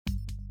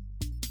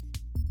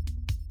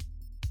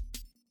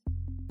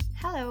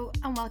Hello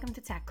and welcome to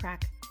Tech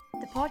Crack,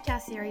 the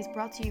podcast series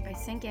brought to you by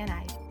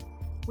SyncNI.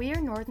 We are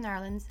Northern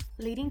Ireland's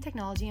leading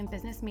technology and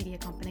business media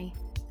company,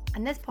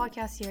 and this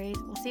podcast series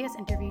will see us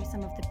interview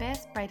some of the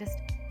best, brightest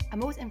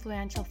and most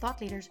influential thought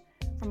leaders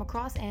from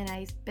across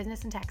NI's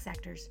business and tech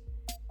sectors.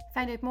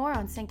 Find out more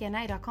on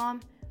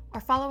syncni.com or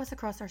follow us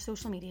across our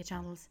social media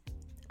channels.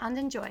 And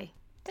enjoy.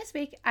 This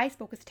week I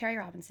spoke with Terry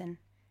Robinson,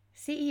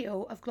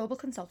 CEO of global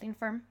consulting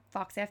firm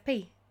Vox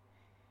FP.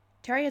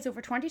 Terry has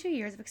over 22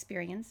 years of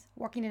experience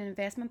working in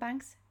investment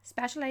banks,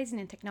 specialising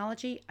in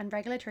technology and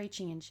regulatory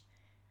change,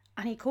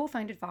 and he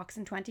co-founded Vox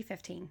in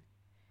 2015.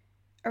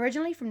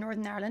 Originally from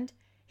Northern Ireland,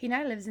 he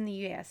now lives in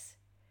the US.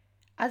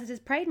 As it is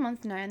Pride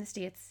Month now in the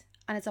States,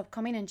 and it's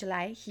upcoming in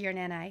July here in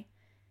NI,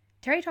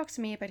 Terry talks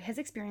to me about his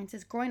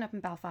experiences growing up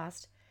in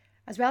Belfast,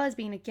 as well as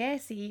being a gay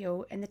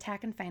CEO in the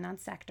tech and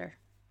finance sector.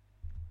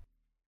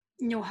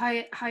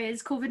 How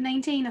is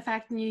COVID-19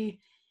 affecting you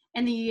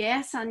in the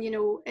US, and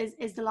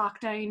is the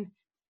lockdown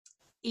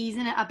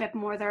easing it a bit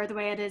more there the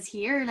way it is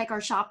here? Like,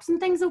 are shops and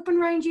things open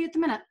around you at the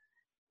minute?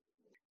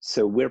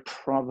 So we're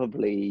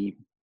probably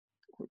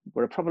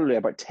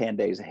about 10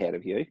 days ahead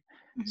of you.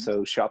 Mm-hmm.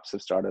 So shops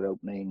have started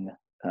opening,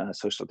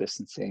 social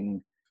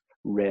distancing,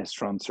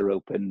 restaurants are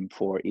open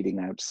for eating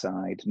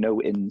outside, no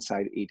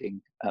inside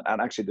eating,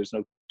 and actually there's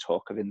no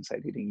talk of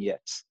inside eating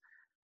yet.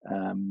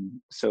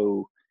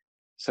 So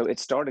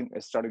it's starting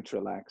to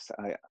relax.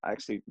 I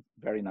actually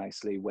very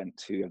nicely went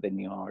to a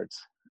vineyard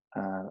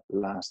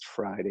last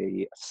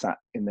Friday, sat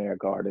in their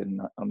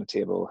garden on the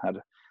table, had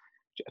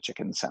a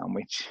chicken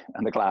sandwich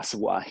and a glass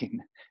of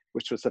wine,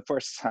 which was the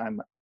first time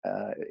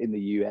in the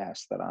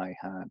US that I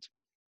had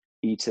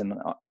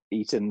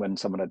eaten when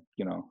someone had,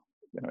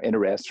 in a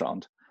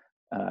restaurant.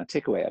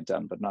 Takeaway I'd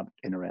done, but not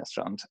in a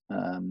restaurant,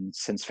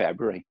 since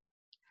February.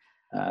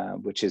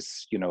 Which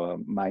is, a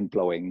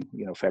mind-blowing,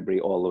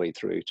 February all the way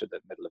through to the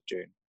middle of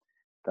June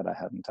that I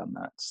hadn't done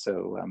that.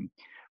 So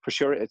for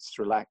sure, it's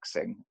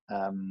relaxing.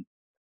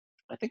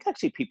 I think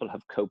actually people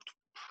have coped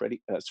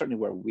pretty, certainly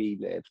where we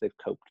live, they've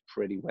coped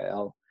pretty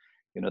well.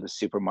 The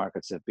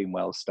supermarkets have been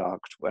well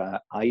stocked.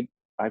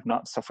 I've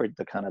not suffered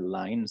the kind of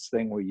lines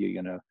thing where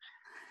you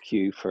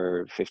queue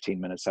for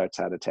 15 minutes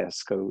outside of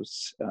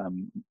Tesco's.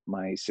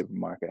 My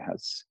supermarket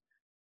has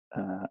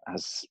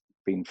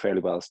been fairly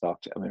well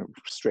stocked. I mean,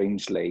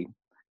 strangely,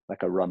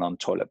 like a run on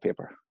toilet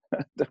paper.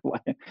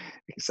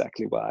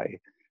 Exactly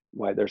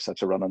why there's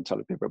such a run on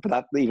toilet paper,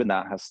 but even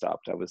that has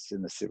stopped. I was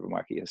in the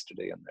supermarket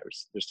yesterday, and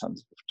there's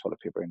tons of toilet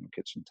paper and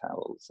kitchen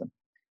towels and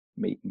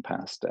meat and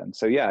pasta, and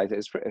so yeah,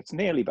 it's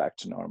nearly back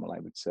to normal. I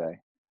would say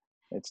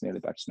it's nearly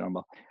back to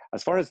normal.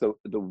 As far as the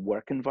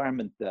work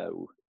environment,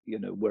 though,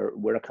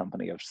 we're a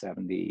company of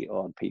 70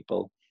 odd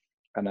people,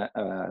 and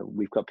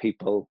we've got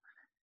people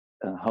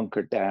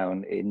hunkered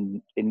down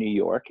in New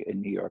York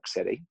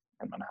City,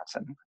 in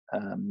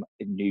Manhattan,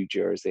 in New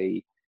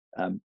Jersey,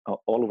 all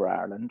over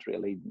Ireland,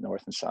 really,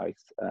 north and south,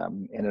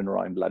 in and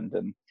around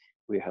London.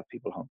 We have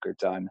people hunkered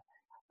down,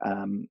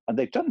 and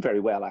they've done very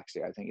well,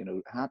 actually. I think,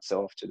 hats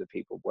off to the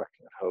people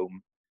working at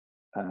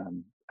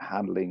home,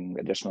 handling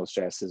additional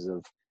stresses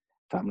of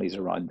families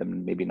around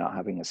them, maybe not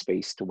having a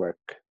space to work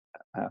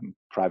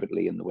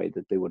privately in the way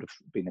that they would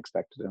have been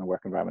expected in a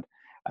work environment,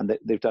 and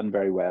they've done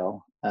very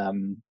well.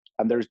 And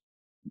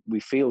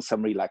we feel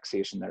some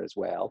relaxation there as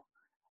well.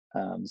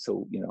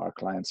 So, our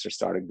clients are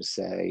starting to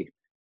say,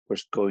 we're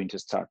going to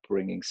start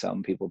bringing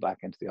some people back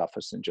into the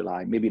office in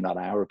July, maybe not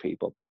our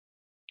people,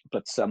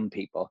 but some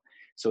people.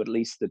 So at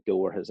least the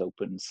door has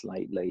opened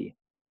slightly,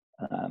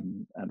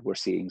 and we're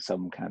seeing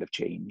some kind of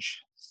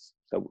change,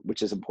 so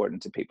which is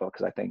important to people,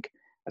 because I think,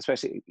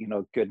 especially,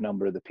 a good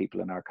number of the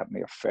people in our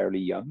company are fairly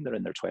young. They're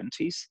in their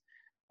 20s,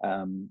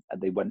 and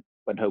they went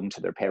home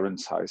to their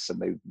parents' house, and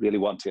they really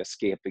want to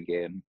escape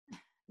again,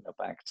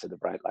 back to the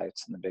bright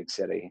lights in the big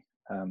city.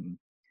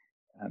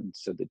 And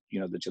so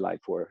the July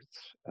 4th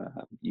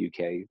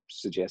UK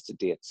suggested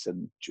dates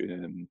and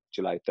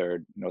July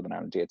 3rd Northern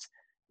Ireland dates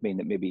mean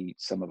that maybe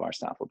some of our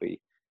staff will be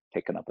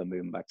picking up and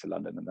moving back to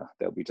London, and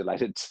they'll be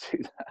delighted to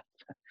do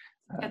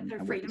that. Get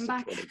their freedom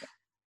back.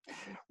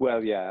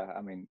 Well, yeah,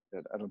 I mean,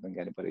 I don't think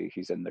anybody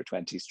who's in their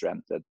 20s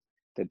dreamt that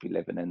they'd be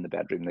living in the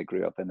bedroom they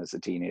grew up in as a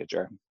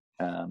teenager,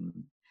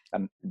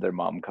 and their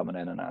mom coming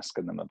in and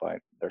asking them about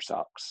their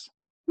socks.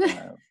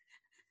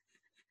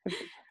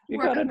 You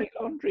got any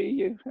laundry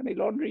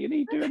you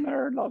need doing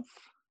there, love?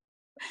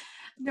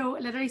 No,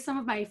 literally some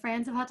of my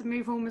friends have had to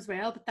move home as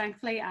well, but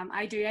thankfully I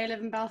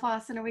live in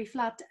Belfast in a wee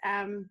flat,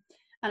 and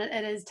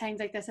it is times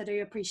like this I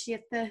do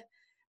appreciate the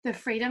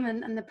freedom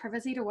and the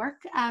privacy to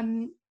work.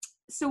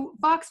 So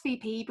Vox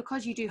VP,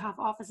 because you do have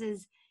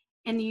offices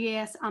in the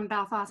US and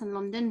Belfast and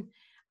London,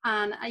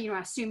 and I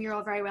assume you're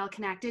all very well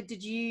connected,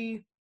 did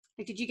you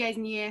guys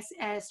in the US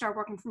start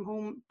working from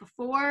home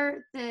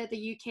before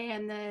the UK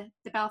and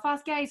the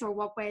Belfast guys, or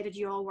what way did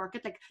you all work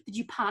it? Like, did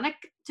you panic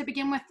to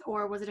begin with,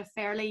 or was it a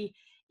fairly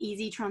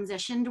easy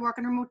transition to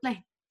working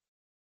remotely?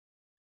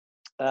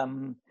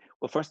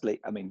 Well, firstly,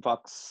 I mean,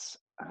 Vox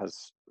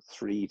has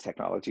 3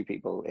 technology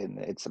people in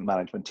its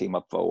management team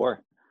of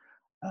 4.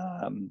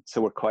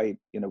 So we're quite,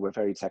 we're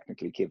very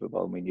technically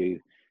capable, and we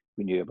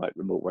knew about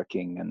remote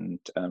working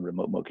and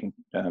remote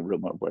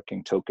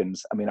working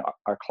tokens. I mean,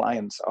 our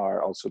clients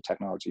are also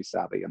technology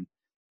savvy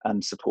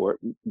and support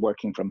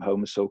working from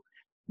home. So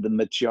the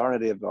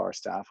majority of our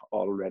staff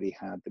already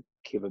had the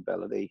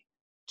capability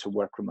to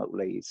work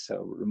remotely.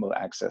 So remote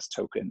access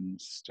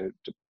tokens to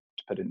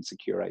put in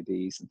secure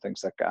IDs and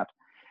things like that.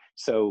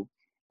 So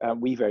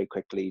we very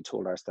quickly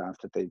told our staff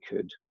that they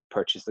could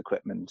purchase the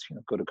equipment,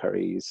 go to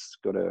Curry's,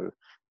 go to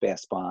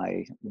Best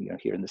Buy,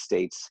 here in the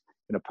States,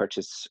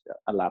 purchase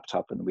a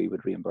laptop, and we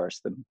would reimburse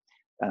them.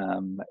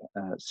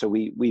 So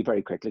we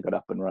very quickly got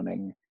up and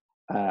running,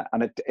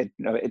 and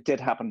it did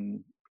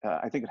happen.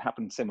 I think it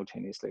happened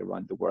simultaneously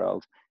around the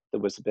world.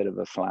 There was a bit of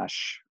a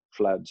flash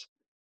flood,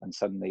 and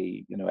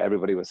suddenly,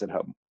 everybody was at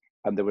home,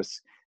 and there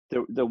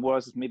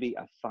was maybe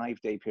a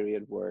 5-day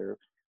period where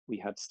we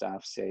had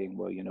staff saying,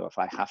 well, if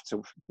I have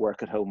to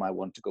work at home, I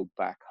want to go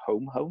back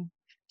home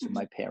to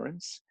my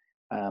parents.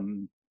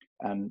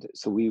 And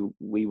so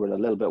we were a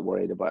little bit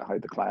worried about how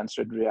the clients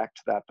would react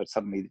to that, but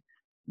suddenly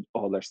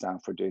all their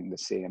staff were doing the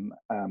same.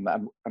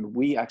 And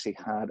we actually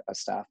had a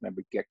staff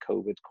member get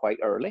COVID quite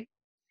early.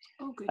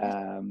 Oh,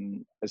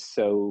 goodness.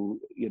 So,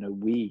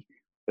 we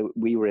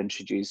were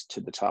introduced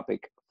to the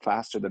topic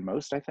faster than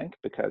most, I think,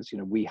 because,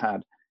 we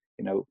had,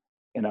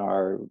 in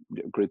our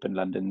group in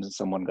London,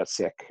 someone got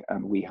sick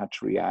and we had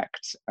to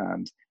react,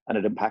 and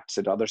it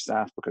impacted other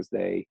staff because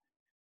they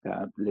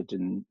lived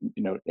in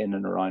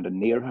and around and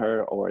near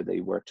her, or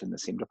they worked in the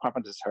same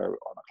department as her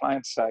on a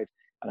client side,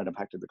 and it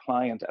impacted the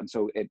client. And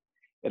so it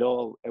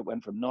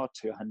went from 0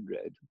 to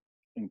 100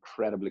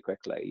 incredibly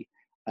quickly,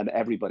 and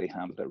everybody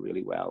handled it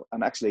really well.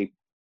 And actually,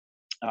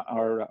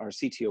 our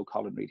CTO,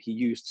 Colin Reid, he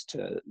used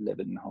to live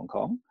in Hong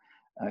Kong.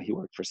 He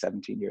worked for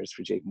 17 years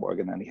for JP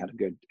Morgan, and he had a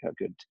good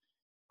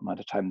amount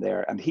of time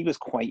there. And he was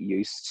quite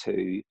used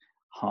to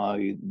how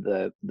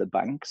the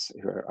banks,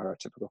 who are our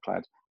typical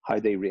client, how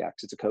they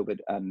reacted to COVID.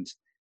 And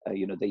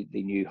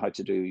they knew how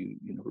to do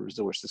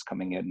resources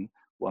coming in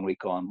 1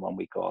 week on, 1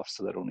 week off,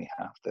 so that only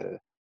half the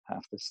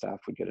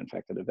staff would get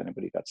infected if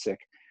anybody got sick.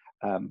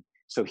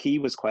 So he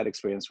was quite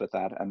experienced with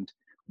that, and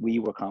we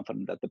were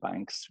confident that the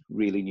banks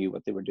really knew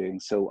what they were doing.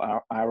 So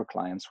our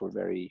clients were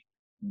very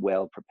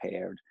well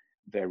prepared,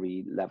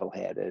 very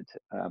level-headed,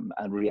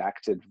 and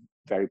reacted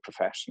very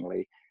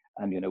professionally.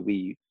 And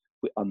we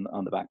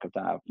on the back of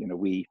that,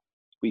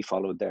 we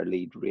followed their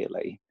lead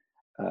really.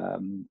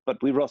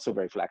 But we were also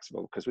very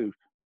flexible because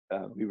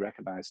we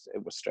recognized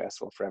it was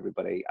stressful for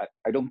everybody.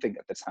 I don't think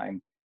at the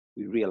time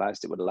we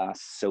realized it would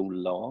last so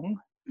long.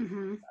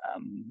 Mm-hmm.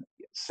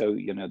 So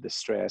the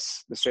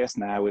stress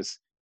now is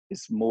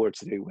more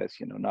to do with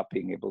not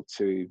being able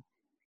to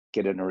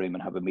get in a room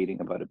and have a meeting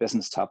about a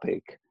business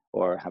topic,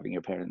 or having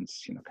your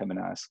parents come and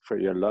ask for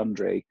your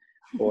laundry,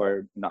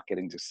 or not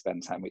getting to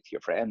spend time with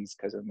your friends,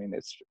 because I mean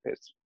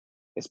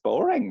it's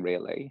boring,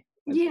 really.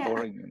 It's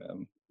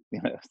boring,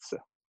 so.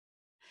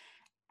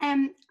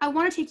 I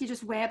want to take you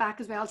just way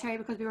back as well, Terry,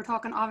 because we were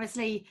talking,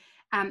 obviously,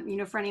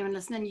 for anyone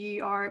listening,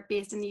 you are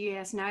based in the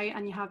US now,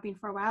 and you have been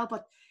for a while,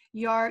 but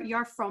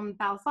you're from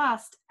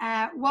Belfast.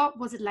 What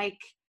was it like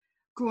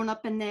growing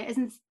up in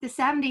isn't the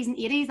 70s and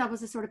 80s? That was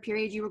the sort of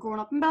period you were growing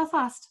up in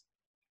Belfast.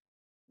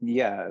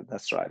 Yeah,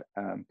 that's right.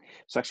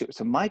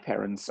 So my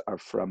parents are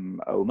from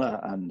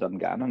Omagh and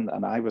Dungannon,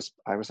 and I was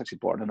actually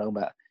born in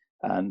Omagh.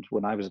 And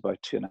when I was about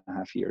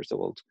 2.5 years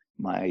old,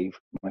 my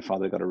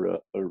father got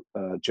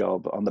a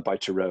job on the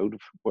Boucher Road,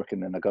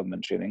 working in a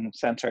government training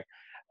centre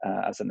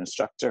as an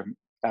instructor.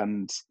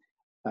 And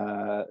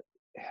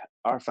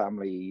our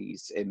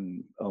families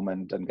in Omagh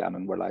and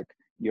Dungannon were like,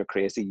 "You're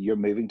crazy! You're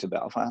moving to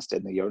Belfast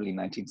in the early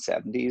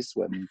 1970s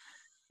when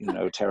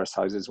terrace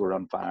houses were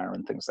on fire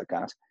and things like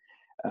that."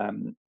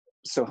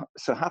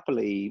 So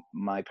happily,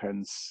 my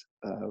parents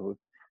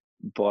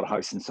bought a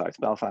house in South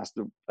Belfast,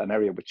 an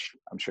area which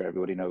I'm sure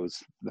everybody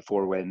knows, the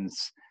Four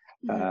Winds.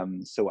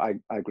 Mm-hmm. So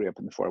I grew up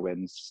in the Four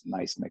Winds,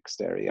 nice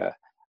mixed area,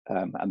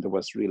 and there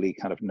was really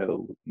kind of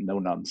no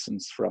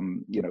nonsense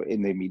from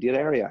in the immediate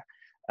area.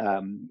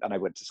 And I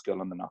went to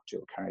school on the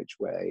Knockdale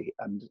Carriageway,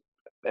 and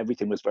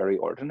everything was very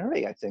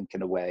ordinary, I think,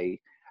 in a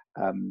way.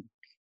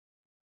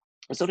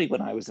 It's only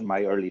when I was in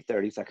my early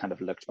 30s I kind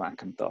of looked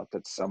back and thought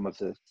that some of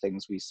the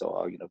things we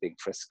saw, being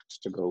frisked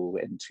to go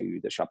into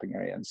the shopping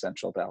area in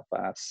central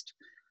Belfast,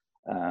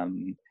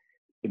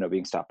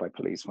 being stopped by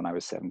police when I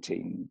was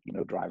 17,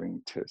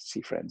 driving to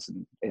see friends.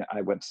 And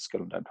I went to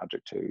school in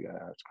Downpatrick too,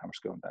 to grammar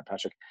school in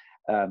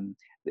Downpatrick.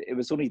 It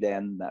was only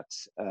then that,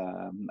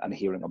 and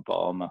hearing a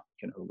bomb,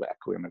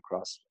 echoing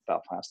across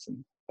Belfast.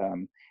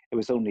 And it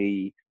was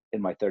only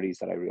in my 30s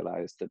that I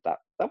realized that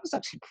was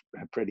actually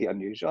pretty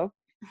unusual.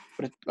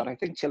 But I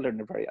think children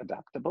are very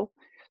adaptable.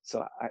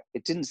 So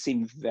it didn't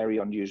seem very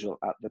unusual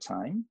at the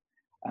time.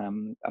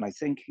 And I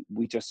think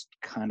we just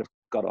kind of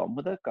got on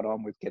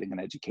with getting an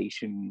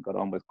education, got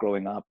on with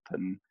growing up,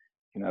 and,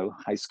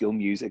 high school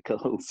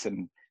musicals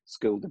and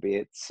school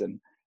debates. And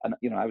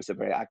I was a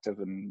very active,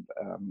 and,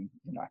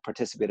 I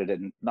participated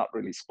in, not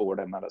really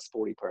sport, I'm not a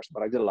sporty person,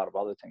 but I did a lot of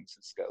other things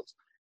in schools.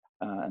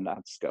 and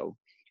at skill.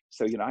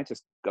 So, I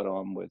just got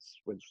on with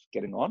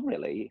getting on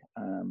really.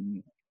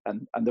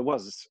 And there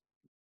was,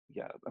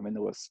 yeah, I mean,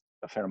 there was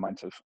a fair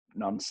amount of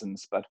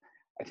nonsense, but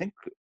I think,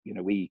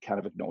 we kind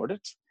of ignored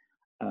it.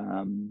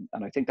 And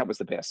I think that was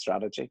the best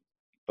strategy.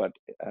 But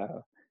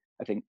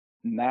I think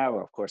now,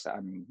 of course,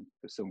 I'm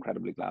so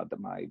incredibly glad that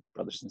my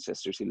brothers and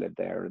sisters who live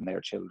there and their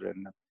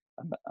children,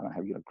 and I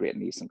have, great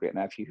niece and great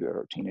nephew who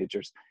are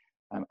teenagers.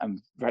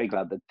 I'm very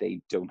glad that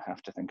they don't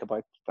have to think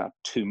about that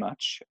too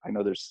much. I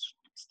know there's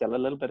still a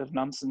little bit of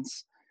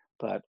nonsense,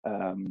 but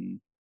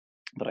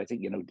I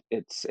think,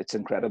 it's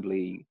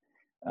incredibly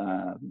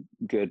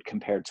good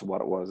compared to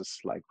what it was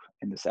like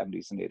in the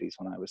 70s and 80s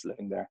when I was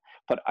living there.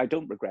 But I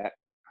don't regret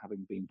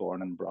having been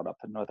born and brought up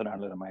in Northern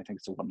Ireland. I think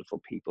it's a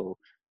wonderful people.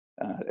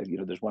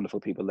 There's wonderful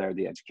people there.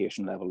 The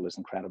education level is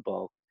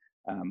incredible.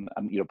 And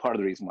part of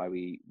the reason why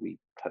we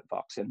put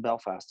Vox in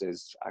Belfast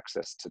is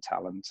access to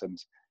talent, and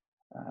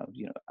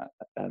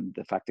and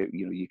the fact that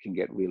you can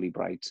get really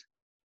bright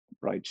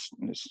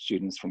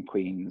students from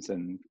Queen's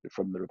and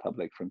from the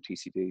Republic, from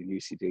TCD and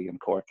UCD and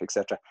Cork,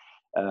 etc.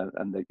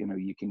 And that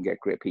you can get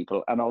great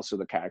people, and also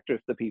the character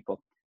of the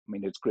people. I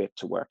mean, it's great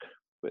to work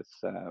with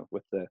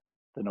the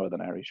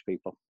Northern Irish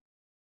people.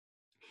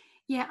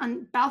 Yeah,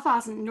 and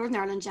Belfast and Northern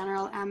Ireland in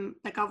general,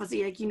 like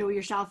obviously, like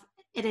yourself,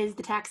 it is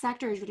the tech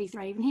sector is really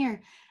thriving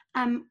here.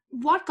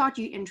 What got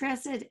you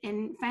interested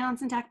in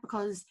finance and tech?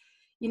 Because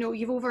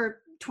you've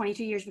over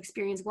 22 years of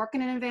experience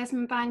working in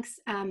investment banks,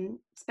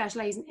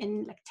 specializing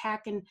in like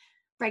tech and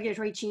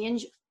regulatory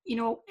change.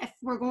 If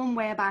we're going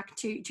way back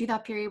to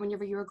that period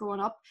whenever you were growing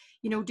up,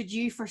 did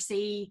you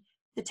foresee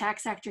the tech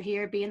sector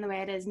here being the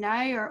way it is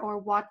now, or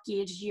what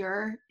gauged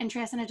your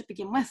interest in it to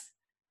begin with?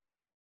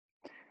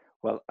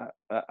 Well,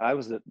 I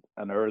was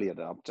an early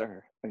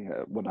adopter.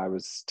 When I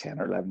was 10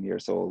 or 11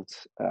 years old,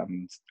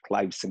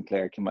 Clive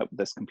Sinclair came up with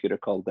this computer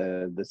called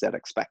the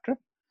ZX Spectrum.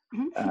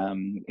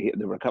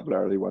 There were a couple of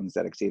early ones,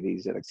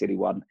 ZX80,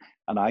 ZX81,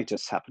 and I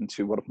just happened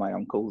to, one of my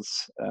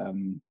uncles,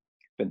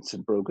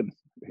 Vincent Brogan,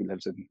 who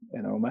lives in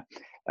Oma,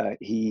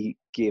 he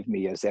gave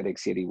me a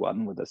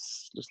ZX81 with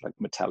this just like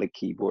metallic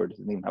keyboard. It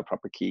didn't even have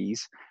proper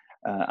keys.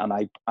 And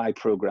I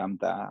programmed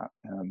that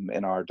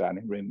in our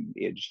dining room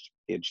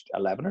aged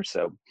 11 or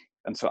so.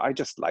 And so I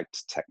just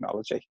liked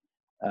technology.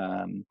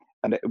 And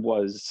it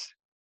was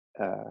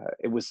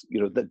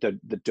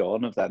the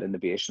dawn of that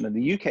innovation. And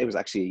the UK was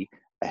actually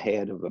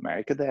ahead of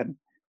America then,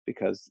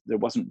 because there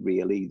wasn't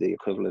really the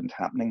equivalent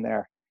happening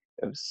there.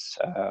 It was,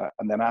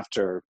 and then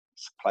after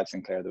Clive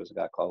Sinclair, there was a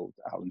guy called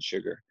Alan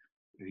Sugar,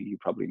 who you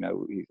probably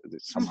know. He's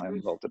somehow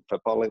involved in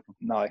football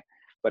now,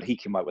 but he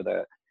came up with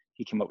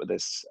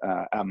this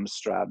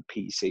Amstrad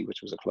PC,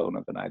 which was a clone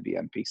of an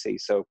IBM PC.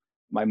 So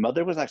my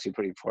mother was actually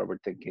pretty forward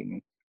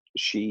thinking.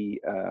 She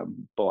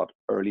bought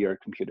earlier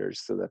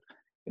computers so that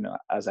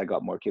as I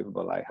got more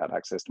capable, I had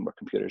access to more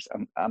computers.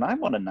 And I'm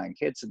one of 9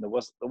 kids, and there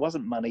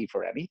wasn't money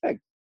for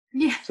anything.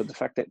 Yeah. So the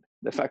fact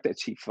that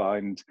she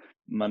found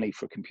money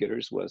for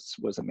computers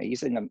was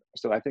amazing. And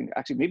so I think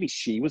actually maybe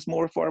she was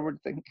more forward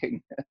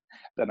thinking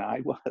than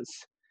I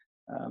was.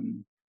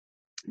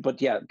 But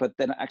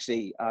then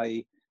actually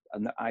I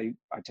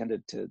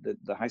tended to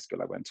the high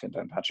school I went to in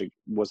Downpatrick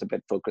was a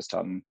bit focused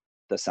on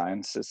the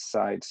sciences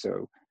side.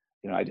 So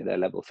I did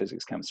A-level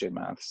physics, chemistry, and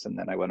maths, and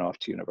then I went off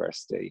to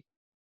university,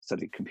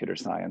 studied computer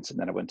science, and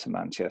then I went to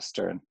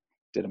Manchester and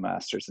did a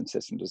master's in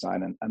system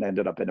design and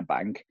ended up in a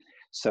bank.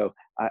 So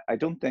I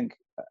don't think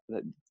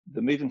that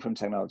the moving from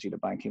technology to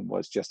banking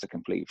was just a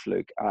complete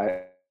fluke.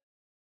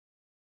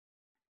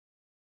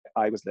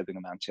 I was living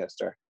in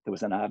Manchester. There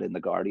was an ad in The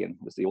Guardian.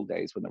 It was the old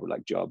days when there were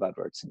like job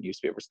adverts in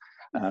newspapers.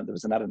 There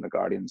was an ad in The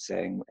Guardian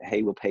saying,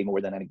 "Hey, we'll pay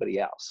more than anybody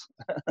else."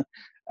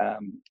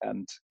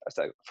 And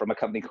so from a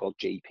company called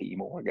JP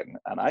Morgan.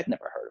 And I'd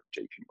never heard of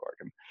JP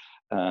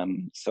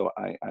Morgan. So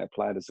I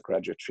applied as a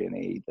graduate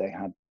trainee. They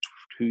had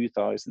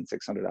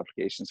 2,600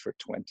 applications for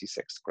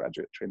 26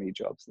 graduate trainee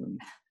jobs in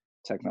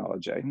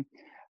technology.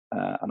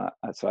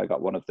 So I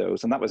got one of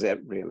those, and that was it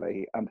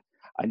really. And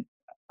I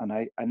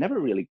never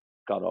really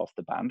got off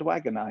the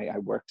bandwagon. I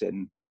worked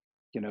in,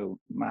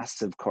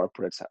 massive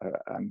corporates.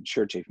 I'm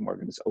sure JP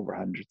Morgan is over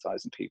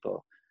 100,000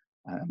 people.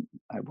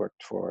 I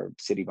worked for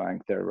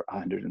Citibank. There are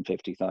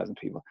 150,000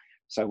 people.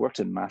 So I worked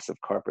in massive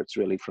corporates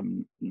really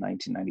from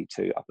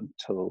 1992 up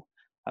until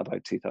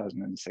about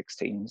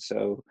 2016.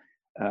 So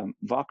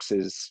Vox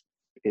is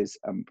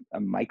a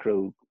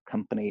micro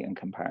company in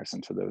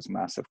comparison to those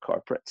massive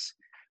corporates.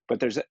 But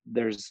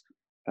there's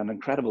an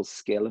incredible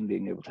skill in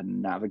being able to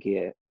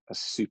navigate a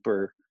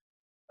super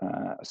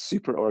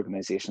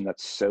organization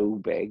that's so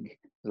big.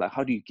 Like,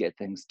 how do you get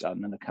things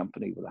done in a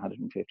company with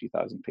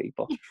 150,000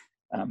 people?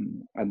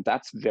 And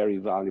that's very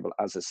valuable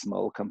as a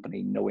small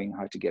company, knowing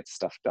how to get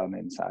stuff done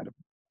inside of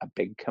a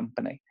big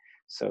company.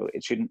 So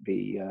it shouldn't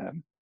be,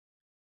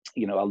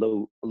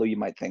 although you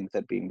might think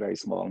that being very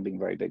small and being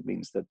very big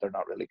means that they're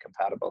not really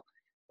compatible.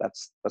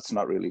 That's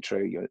not really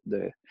true.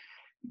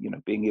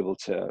 Being able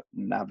to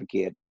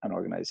navigate an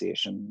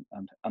organization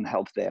and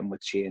help them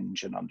with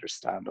change and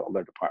understand all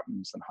their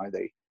departments and how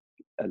they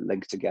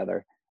link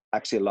together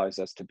actually allows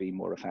us to be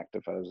more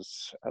effective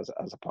as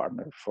a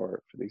partner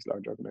for these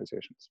large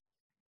organizations.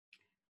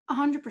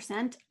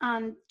 100%.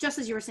 And just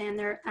as you were saying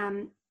there,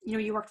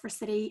 you worked for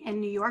Citi in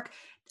New York,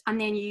 and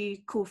then you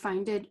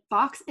co-founded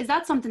Vox. Is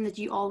that something that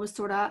you always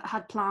sort of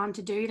had planned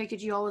to do? Like,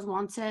 did you always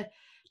want to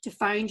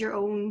found your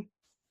own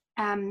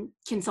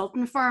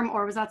consulting firm,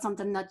 or was that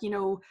something that,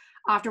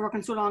 after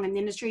working so long in the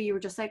industry, you were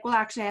just like, well,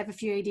 actually I have a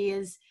few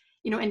ideas,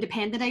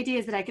 independent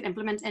ideas that I could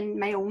implement in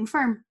my own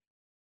firm?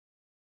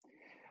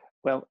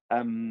 Well,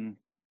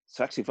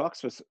 so actually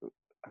Vox was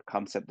a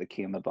concept that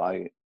came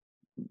about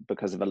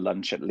because of a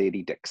lunch at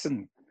Lady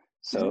Dixon.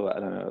 So I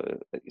don't know.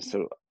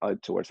 So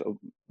out towards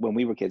when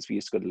we were kids, we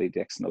used to go to Lady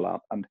Dixon a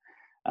lot, and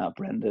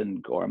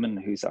Brendan Gorman,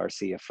 who's our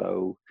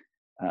CFO,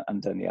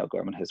 and Danielle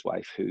Gorman, his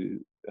wife, who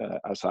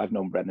so I've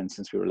known Brendan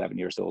since we were 11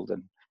 years old,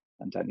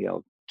 and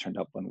Danielle turned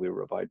up when we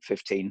were about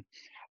 15.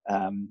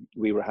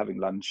 We were having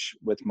lunch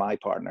with my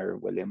partner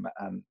William,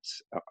 and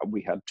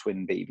we had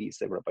twin babies.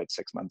 They were about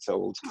 6 months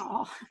old.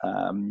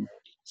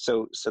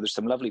 So there's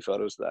some lovely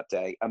photos of that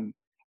day, and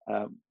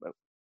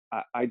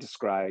I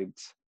described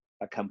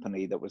a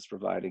company that was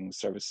providing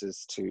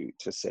services to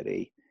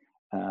Citi,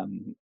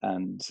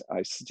 and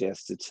I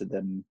suggested to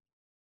them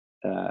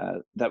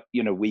that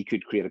we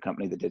could create a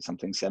company that did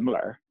something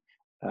similar,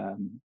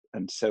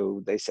 and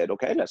so they said,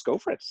 okay, let's go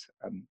for it.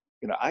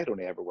 I'd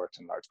only ever worked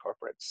in large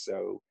corporates,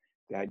 so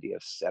the idea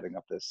of setting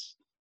up this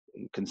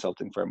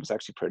consulting firm was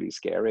actually pretty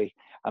scary.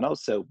 And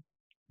also,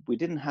 we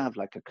didn't have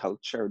like a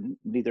culture,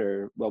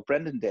 well,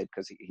 Brendan did,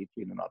 because he'd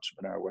been an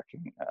entrepreneur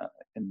working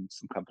in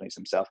some companies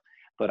himself,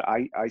 but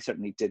I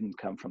certainly didn't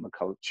come from a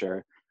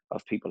culture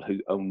of people who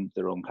owned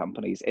their own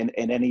companies in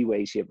any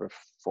way, shape or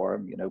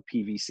form,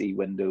 PVC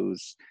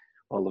windows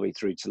all the way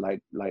through to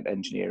light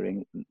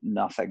engineering,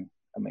 nothing.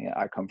 I mean,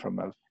 I come from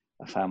a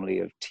family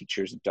of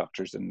teachers,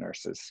 doctors and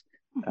nurses.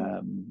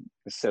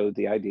 So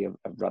the idea of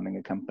running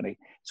a company.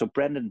 So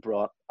Brendan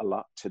brought a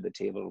lot to the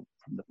table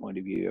from the point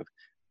of view of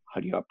how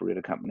do you operate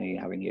a company,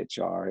 having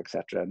HR,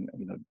 etc. And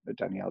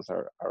Danielle's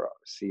our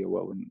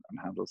COO and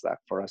handles that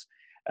for us.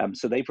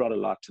 So they brought a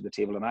lot to the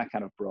table, and I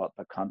kind of brought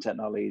the content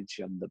knowledge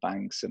and the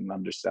banks and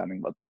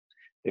understanding what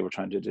they were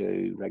trying to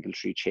do,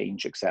 regulatory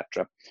change,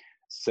 etc.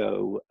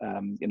 So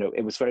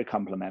it was very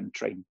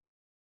complementary.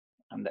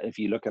 And if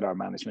you look at our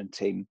management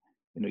team,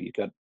 you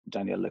got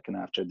Danielle looking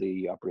after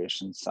the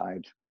operations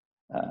side,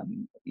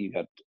 you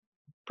got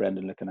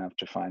Brendan looking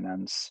after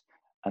finance,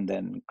 and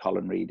then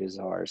Colin Reid is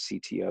our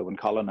CTO. And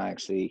Colin,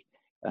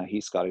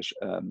 he's Scottish.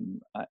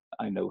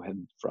 I know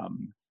him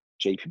from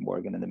JP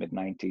Morgan in the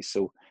mid-90s.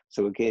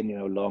 So again,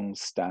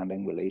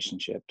 long-standing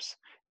relationships,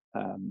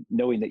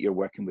 knowing that you're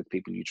working with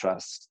people you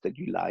trust, that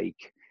you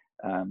like,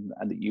 and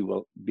that you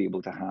will be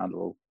able to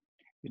handle,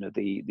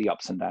 the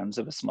ups and downs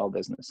of a small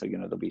business. So,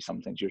 there'll be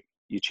some things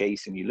you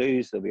chase and you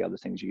lose. There'll be other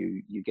things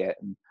you get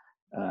and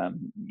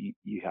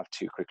you have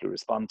to quickly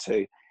respond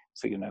to.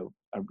 So,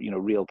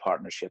 real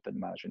partnership in the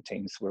management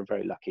teams. We're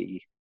very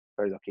lucky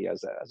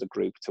as a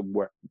group to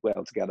work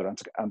well together and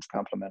to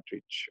complement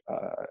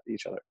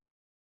each other.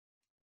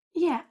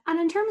 Yeah, and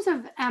in terms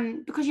of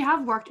because you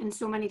have worked in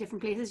so many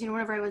different places,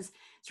 whenever I was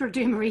sort of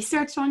doing my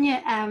research on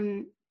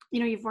you,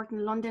 you've worked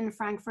in London,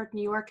 Frankfurt,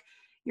 New York.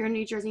 You're in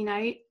New Jersey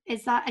now.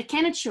 Is that it?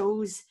 Kind of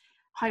shows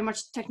how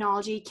much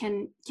technology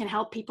can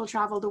help people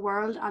travel the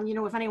world. And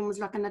if anyone was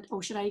looking at,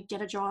 should I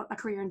get a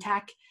career in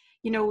tech?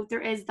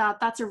 There is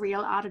that's a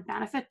real added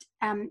benefit.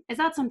 Is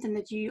that something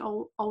that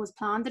you always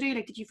plan to do?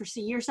 Like, did you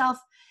foresee yourself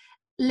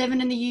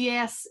living in the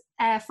US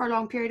for a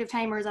long period of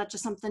time, or is that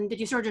just something? Did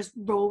you sort of just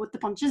roll with the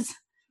punches?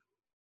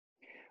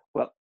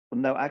 Well,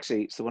 no,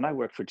 actually. So when I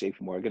worked for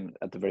JP Morgan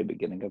at the very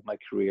beginning of my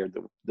career,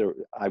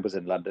 I was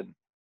in London,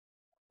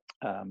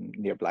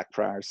 near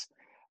Blackfriars,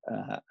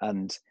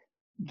 and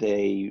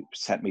they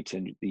sent me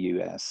to the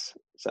US.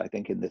 So I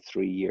think in the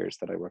 3 years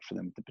that I worked for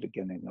them at the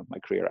beginning of my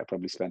career, I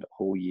probably spent a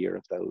whole year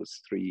of those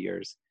 3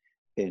 years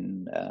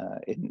in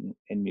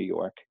New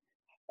York,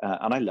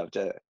 and I loved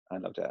it.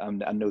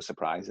 And no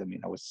surprise. I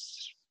mean, I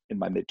was in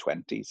my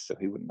mid-20s, so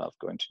who wouldn't love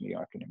going to New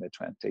York in your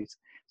mid-20s?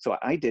 So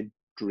I did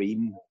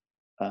dream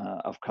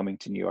of coming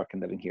to New York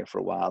and living here for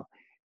a while,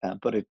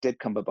 but it did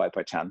come about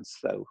by chance,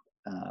 though.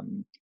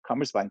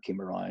 Commerzbank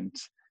came around.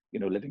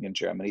 Living in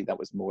Germany, that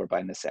was more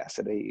by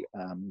necessity.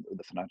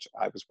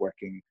 I was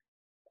working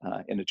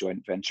in a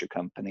joint venture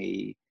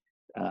company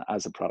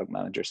as a product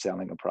manager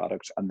selling a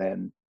product, and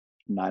then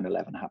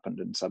 9/11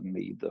 happened, and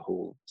suddenly the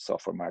whole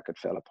software market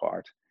fell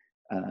apart.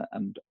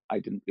 And I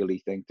didn't really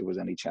think there was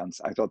any chance.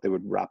 I thought they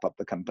would wrap up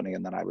the company,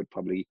 and then I would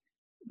probably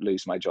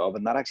lose my job.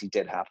 And that actually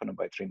did happen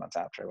about 3 months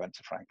after I went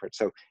to Frankfurt.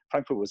 So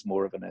Frankfurt was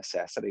more of a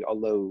necessity,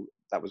 although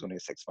that was only a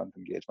 6-month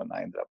engagement.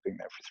 I ended up being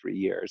there for 3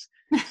 years.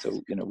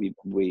 So,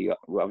 we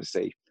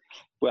obviously,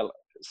 well,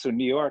 so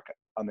New York,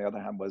 on the other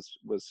hand, was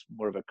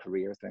more of a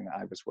career thing.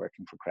 I was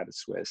working for Credit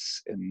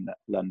Suisse in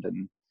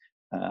London,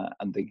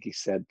 and he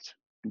said,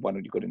 why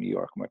don't you go to New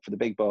York and work for the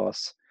big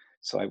boss?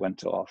 So I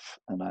went off,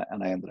 and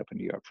I ended up in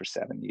New York for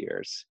 7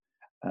 years.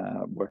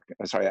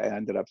 I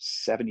ended up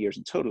 7 years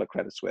in total at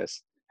Credit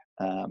Suisse.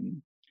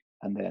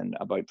 and then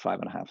about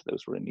 5.5 of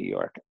those were in New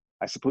York.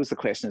 I suppose the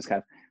question is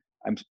kind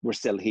of, we're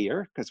still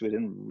here because we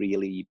didn't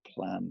really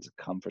plan to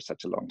come for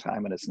such a long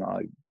time, and it's now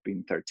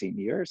been 13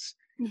 years.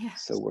 Yeah.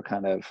 So we're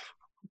kind of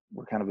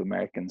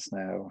Americans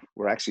now.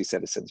 We're actually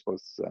citizens,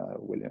 both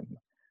William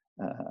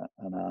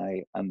and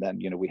I. And then,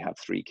 we have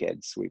 3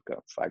 kids. We've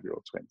got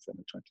 5-year-old twins and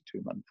a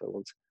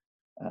 22-month-old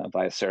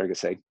via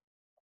surrogacy.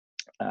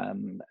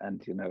 And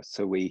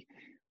so we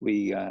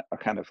are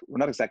we're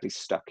not exactly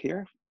stuck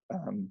here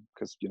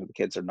because the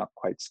kids are not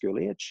quite school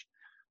age,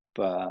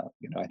 but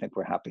I think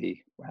we're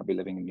happy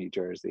living in New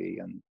Jersey,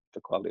 and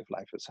the quality of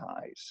life is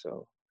high,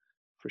 so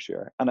for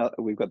sure. And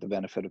we've got the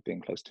benefit of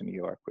being close to New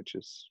York, which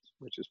is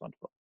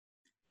wonderful.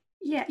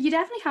 Yeah, you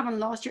definitely haven't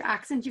lost your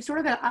accent. You've sort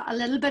of got a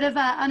little bit of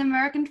an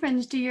American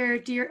twinge to your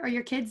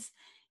kids.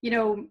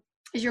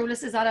 Is your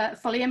oldest, is that a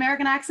fully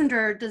American accent,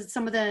 or does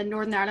some of the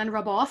Northern Ireland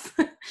rub off?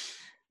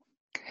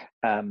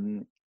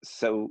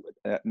 So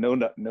no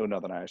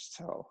Northern Irish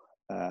at all.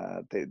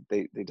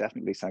 They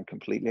definitely sound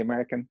completely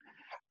American.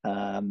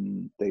 I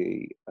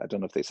don't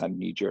know if they sound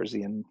New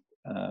Jerseyan.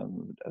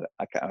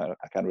 I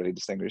can't really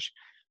distinguish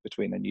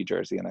between a New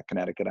Jersey and a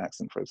Connecticut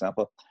accent, for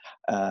example.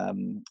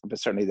 But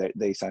certainly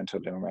they sound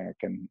totally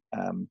American.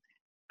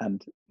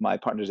 And my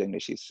partner's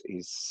English.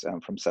 He's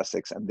from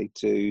Sussex, and they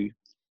do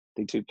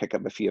pick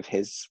up a few of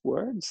his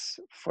words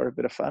for a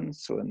bit of fun.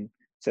 So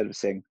instead of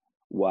saying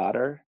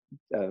water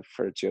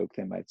for a joke,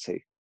 they might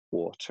say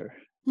water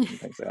and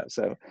things like that.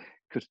 So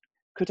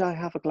could I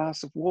have a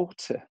glass of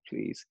water,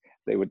 please?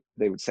 They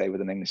would say with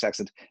an English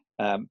accent.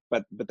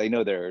 But they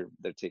know they're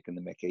taking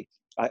the mickey.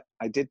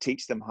 I did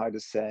teach them how to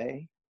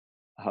say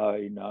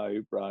 "Hi now,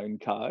 brown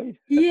cow."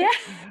 Yeah.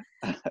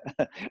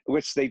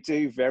 Which they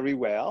do very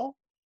well,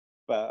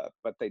 but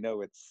they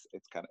know it's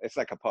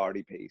like a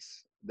party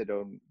piece. They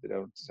don't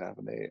have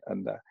any.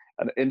 And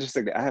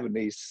interestingly, I have a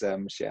niece,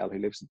 Michelle, who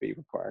lives in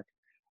Beaver Park,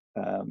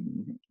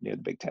 near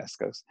the big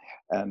Tesco's,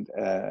 and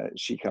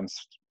she comes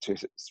to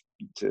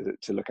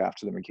look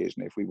after them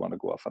occasionally if we want to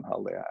go off on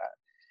holiday.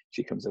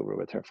 She comes over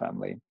with her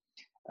family,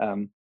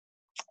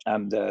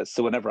 and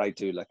so whenever I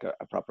do like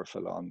a proper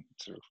full-on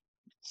sort of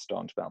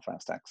staunch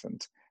Belfast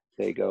accent,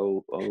 they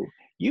go, "Oh,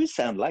 you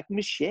sound like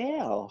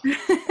Michelle."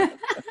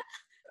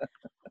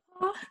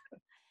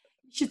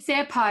 You should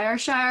say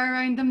Powershire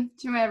around them.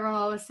 Do you know everyone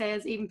always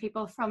says, even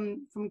people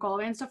from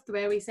Galway and stuff, the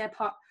way we say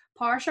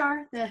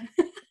Powershire?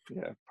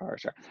 Yeah,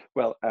 Powershire.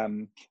 Well,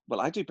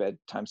 I do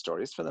bedtime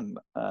stories for them,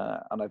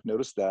 and I've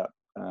noticed that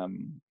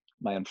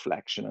my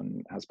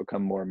inflection has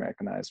become more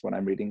Americanized when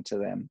I'm reading to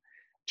them,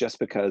 just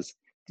because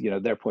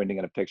they're pointing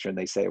at a picture and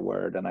they say a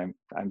word, and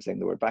I'm saying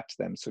the word back to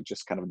them. So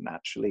just kind of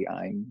naturally,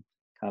 I'm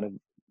kind of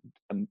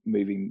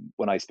moving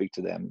when I speak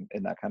to them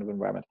in that kind of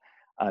environment.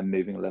 I'm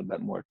moving a little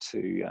bit more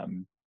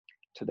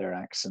to their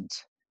accent.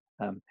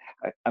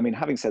 I mean,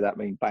 having said that,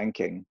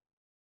 banking,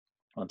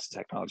 onto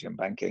technology and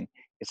banking,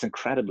 it's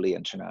incredibly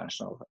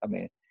international. I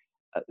mean,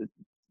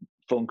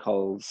 phone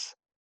calls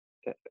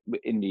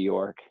in New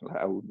York.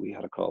 We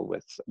had a call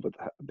with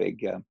a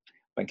big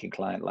banking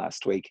client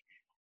last week,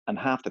 and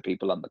half the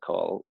people on the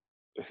call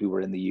who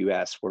were in the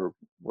US were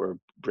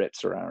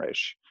Brits or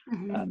Irish,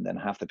 and then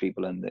half the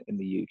people in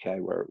the UK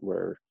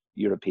were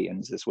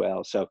Europeans as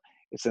well. So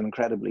it's an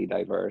incredibly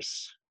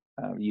diverse.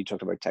 You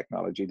talked about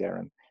technology there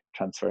and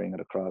transferring it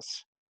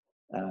across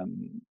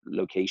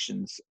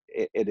locations.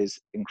 It is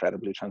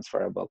incredibly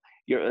transferable.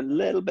 You're a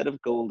little bit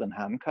of golden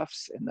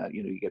handcuffs in that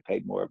you get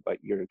paid more, but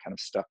you're kind of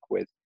stuck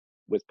with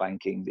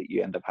banking, that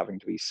you end up having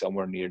to be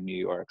somewhere near New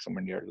York,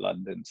 somewhere near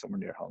London, somewhere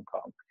near Hong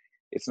Kong.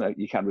 It's not,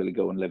 you can't really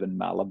go and live in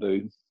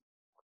Malibu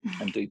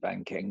and do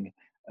banking.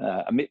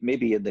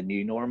 Maybe in the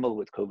new normal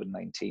with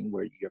COVID-19,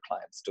 where your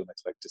clients don't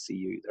expect to see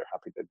you, they're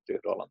happy to do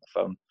it all on the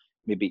phone.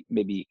 Maybe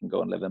you can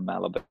go and live in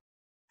Malibu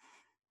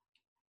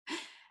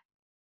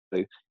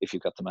if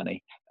you've got the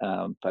money.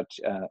 But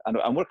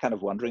we're kind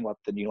of wondering what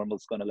the new normal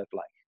is going to look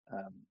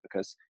like,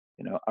 because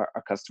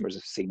our customers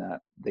have seen that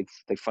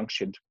they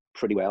functioned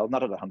pretty well,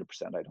 not at 100%,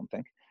 I don't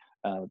think,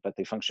 but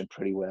they functioned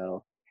pretty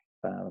well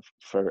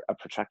for a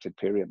protracted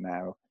period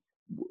now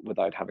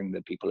without having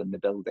the people in the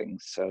building.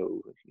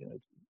 So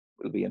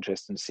it'll be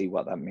interesting to see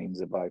what that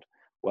means about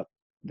what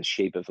the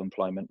shape of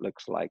employment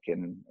looks like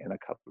in a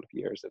couple of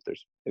years,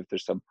 if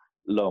there's some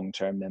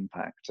long-term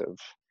impact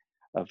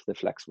of the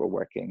flexible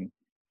working,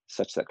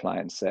 such that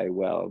clients say,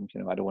 well,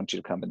 I don't want you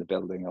to come in the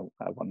building.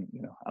 I want,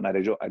 and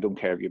I don't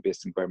care if you're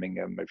based in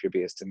Birmingham, if you're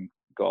based in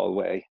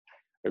Galway,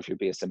 or if you're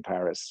based in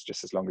Paris,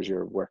 just as long as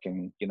you're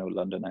working,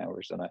 London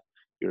hours and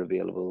you're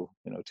available,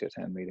 to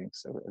attend meetings.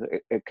 So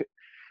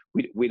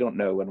we don't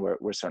know, and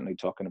we're certainly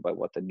talking about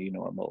what the new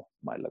normal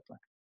might look like.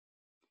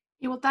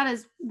 Yeah, well, that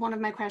is one of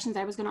my questions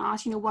I was going to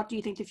ask. What do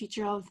you think the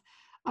future of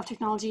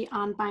technology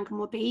and banking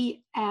will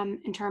be,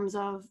 in terms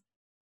of,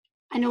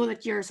 I know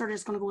that you're sort of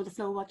just going to go with the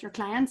flow of what your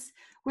clients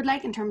would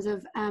like in terms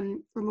of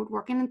remote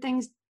working and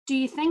things. Do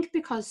you think,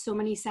 because so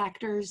many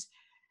sectors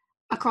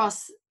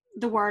across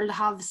the world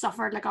have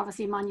suffered, like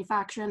obviously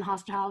manufacturing,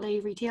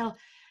 hospitality, retail,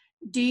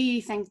 do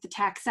you think the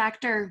tech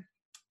sector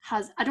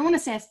has, I don't want to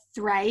say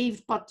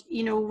thrived, but,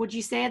 you know, would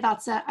you say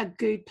that's a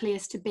good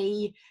place to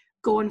be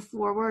going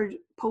forward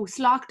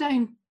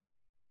post-lockdown?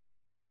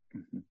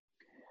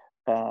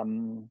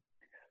 Mm-hmm.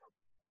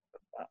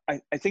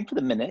 I think for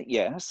the minute,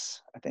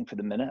 yes. I think for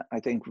the minute, I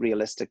think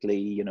realistically,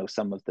 you know,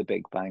 some of the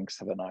big banks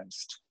have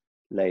announced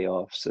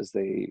layoffs as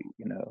they,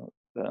 you know,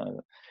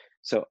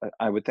 so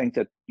I would think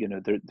that, you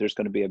know, there's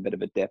going to be a bit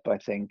of a dip. I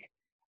think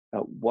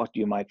what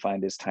you might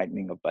find is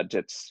tightening of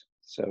budgets.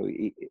 So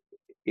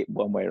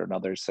one way or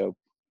another. So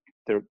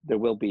there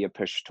will be a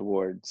push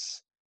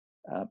towards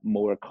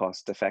more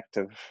cost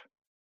effective,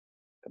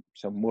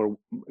 so more,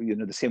 you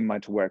know, the same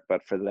amount of work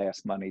but for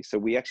less money. So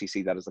we actually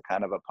see that as a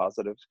kind of a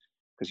positive,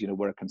 because, you know,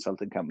 we're a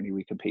consulting company,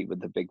 we compete with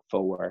the big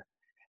four.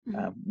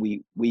 Mm-hmm.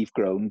 We've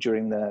grown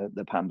during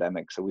the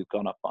pandemic, so we've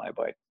gone up by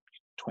about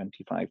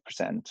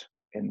 25%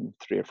 in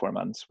 3 or 4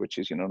 months, which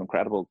is, you know, an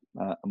incredible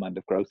amount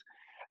of growth.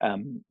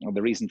 And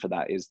the reason for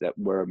that is that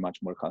we're much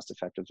more cost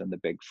effective than the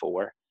big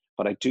four.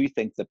 But I do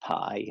think the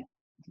pie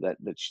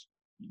that's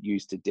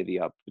used to divvy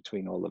up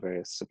between all the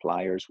various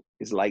suppliers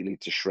is likely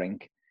to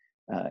shrink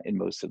in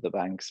most of the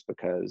banks,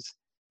 because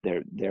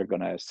they're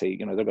going to say,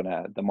 you know, they're going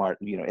to,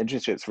 you know,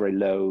 interest rates are very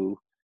low,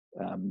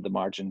 the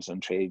margins on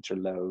trades are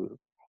low,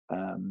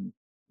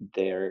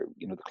 they're,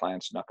 you know, the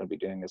clients are not going to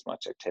be doing as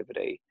much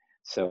activity.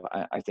 So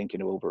I think, you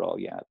know, overall,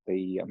 yeah,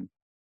 the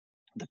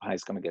pie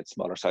is going to get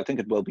smaller. So I think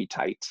it will be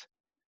tight.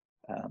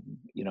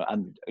 You know,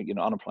 and, you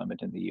know,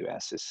 unemployment in the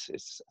US is at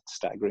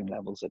staggering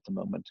levels at the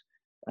moment.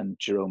 And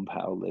Jerome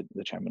Powell,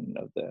 the chairman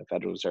of the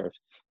Federal Reserve,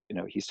 you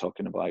know, he's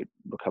talking about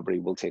recovery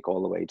will take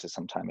all the way to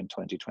sometime in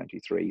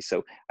 2023.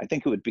 So I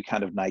think it would be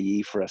kind of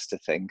naive for us to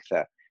think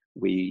that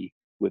we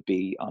would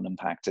be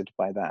unimpacted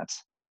by that.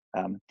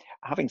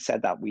 Having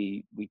said that,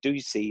 we do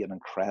see an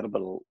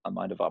incredible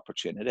amount of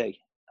opportunity.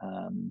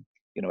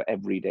 You know,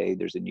 every day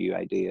there's a new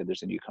idea,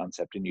 there's a new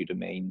concept, a new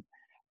domain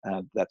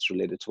that's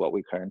related to what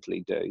we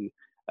currently do.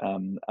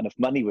 And if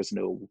money was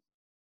no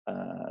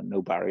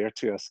barrier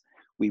to us,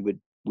 we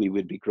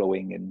would be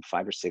growing in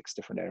 5 or 6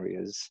 different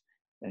areas.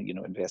 And, you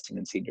know, investing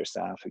in senior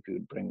staff who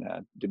could bring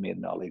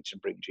domain knowledge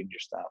and bring junior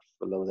staff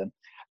below them.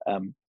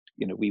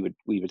 You know, we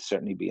would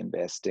certainly be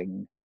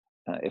investing.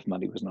 If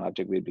money was an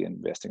object, we'd be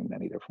investing in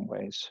many different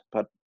ways.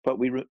 But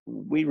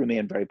we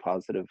remain very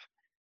positive.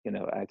 You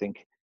know, I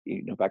think,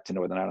 you know, back to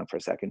Northern Ireland for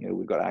a second. You know,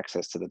 we've got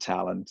access to the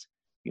talent.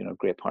 You know,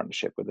 great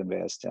partnership with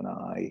Invest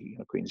NI, you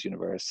know, Queen's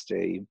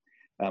University.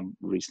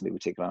 Recently, we've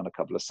taken on a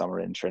couple of summer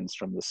interns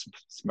from the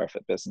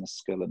Smurfit Business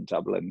School in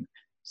Dublin.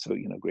 So,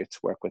 you know, great to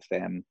work with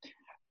them.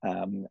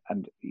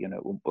 And, you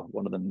know,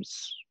 one of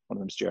them's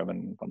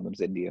German, one of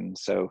them's Indian.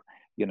 So,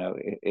 you know,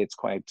 it's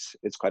quite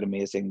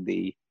amazing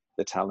the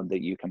talent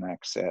that you can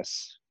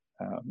access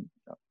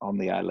on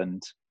the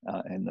island,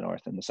 in the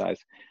north and the south,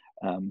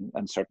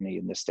 and certainly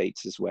in the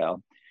States as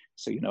well.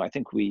 So, you know, I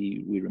think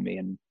we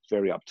remain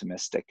very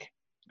optimistic.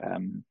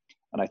 And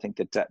I think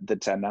that the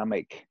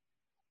dynamic,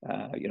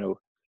 you know,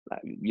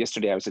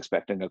 yesterday I was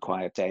expecting a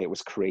quiet day. It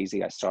was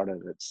crazy. I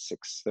started at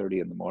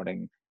 6:30 in the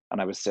morning,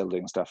 and I was still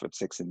doing stuff at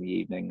 6 in the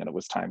evening, and it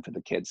was time for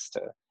the kids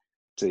to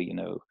you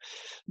know,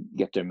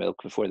 get their milk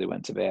before they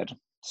went to bed.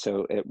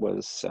 So it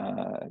was,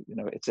 you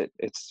know,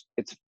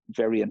 it's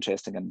very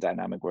interesting and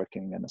dynamic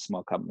working in a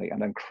small company,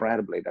 and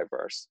incredibly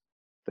diverse,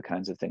 the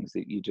kinds of things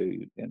that you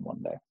do in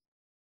one day.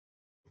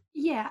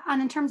 Yeah,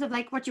 and in terms of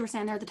like what you were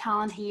saying there, the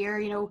talent here,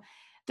 you know,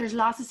 there's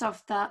lots of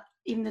stuff that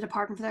even the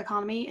Department for the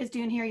Economy is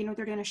doing here. You know,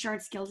 they're doing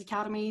assured skills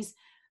academies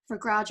for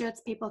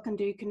graduates. People can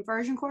do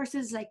conversion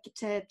courses like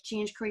to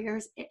change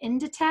careers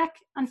into tech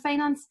and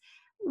finance.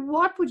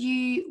 What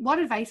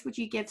advice would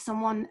you give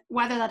someone,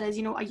 whether that is,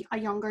 you know, a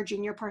younger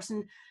junior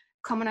person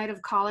coming out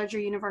of college or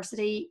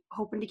university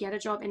hoping to get a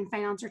job in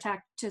finance or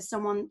tech, to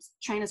someone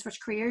trying to switch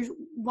careers?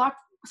 What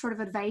sort of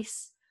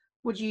advice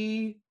would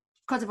you,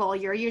 because of all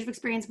your years of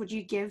experience, would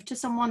you give to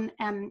someone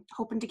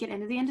hoping to get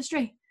into the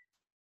industry?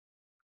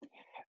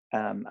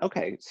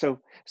 Okay,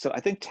 so I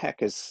think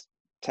tech is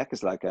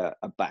like a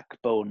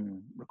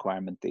backbone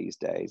requirement these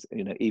days.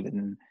 You know,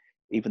 even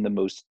the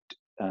most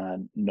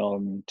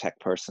non-tech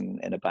person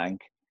in a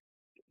bank,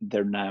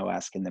 they're now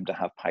asking them to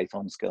have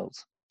Python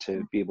skills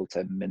to be able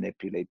to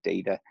manipulate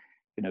data.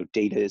 You know,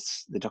 they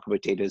talk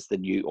about data as the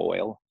new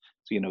oil.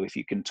 So, you know, if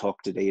you can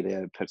talk to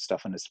data, put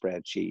stuff in a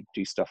spreadsheet,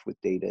 do stuff with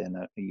data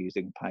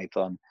using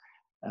Python,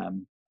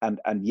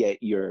 and yet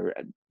you're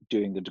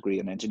doing the degree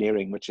in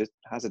engineering, which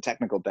has a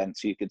technical bent,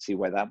 so you could see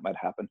why that might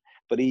happen.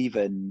 But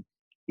even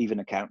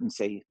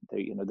accountancy,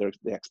 you know,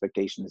 the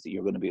expectation is that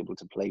you're going to be able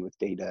to play with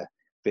data,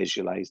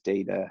 visualize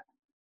data,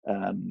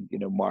 you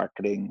know,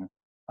 marketing,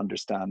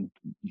 understand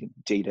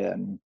data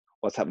and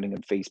what's happening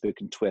on Facebook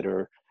and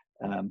Twitter.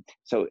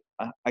 So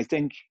I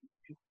think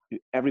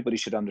everybody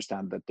should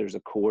understand that there's a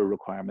core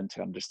requirement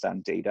to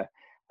understand data.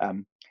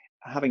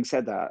 Having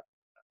said that,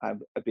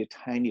 I'd be a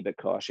tiny bit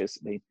cautious.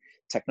 I mean,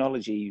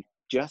 technology,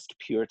 just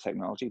pure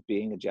technology,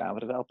 being a Java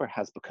developer,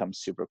 has become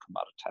super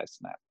commoditized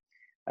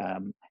now.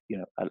 You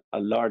know, a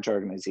large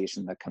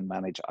organization that can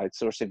manage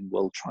outsourcing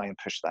will try and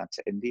push that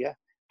to India,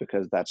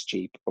 because that's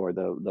cheap, or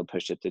they'll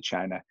push it to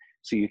China.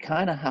 So you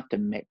kind of have to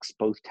mix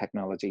both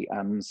technology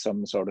and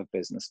some sort of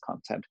business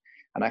content.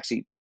 And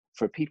actually,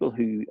 for people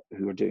who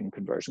are doing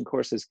conversion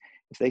courses,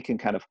 if they can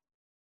kind of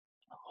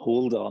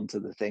hold on to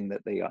the thing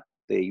that they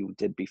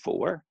did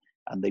before,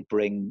 and they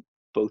bring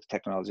both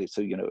technology.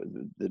 So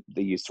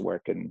they used to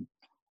work in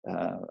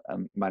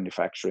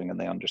manufacturing, and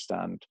they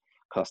understand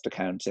cost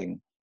accounting,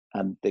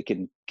 and they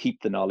can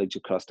keep the knowledge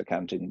of cost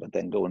accounting, but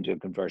then go into a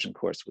conversion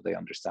course where they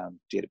understand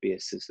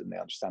databases and they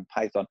understand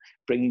Python.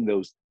 Bringing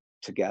those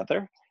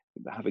together,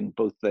 having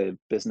both the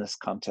business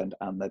content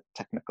and the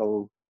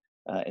technical,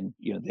 and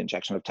the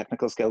injection of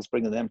technical skills,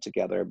 bringing them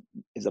together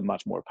is a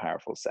much more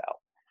powerful sell.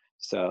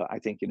 So I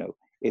think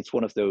it's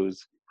one of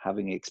those,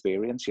 having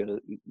experience.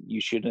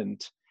 You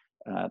shouldn't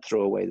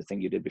throw away the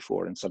thing you did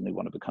before and suddenly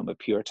want to become a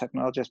pure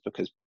technologist,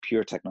 because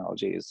pure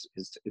technology is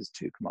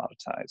too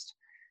commoditized.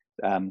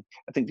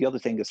 I think the other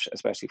thing is,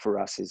 especially for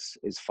us,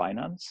 is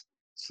finance.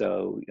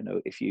 So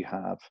if you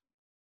have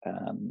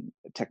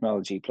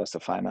technology plus a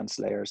finance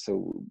layer,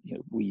 so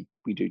we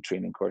do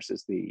training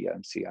courses, the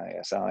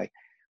CISI.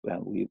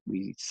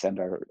 We send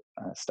our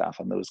staff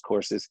on those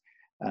courses,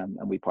 and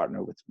we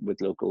partner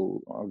with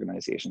local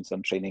organizations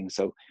on training.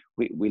 So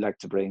we like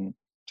to bring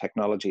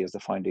technology as the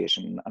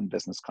foundation and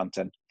business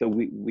content, though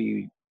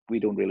we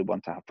don't really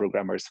want to have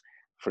programmers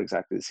for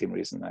exactly the same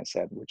reason I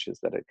said, which is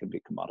that it can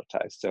be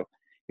commoditized. So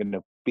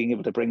being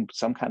able to bring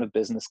some kind of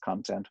business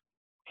content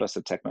plus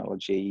a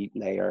technology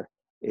layer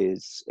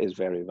is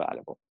very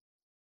valuable.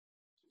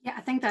 Yeah,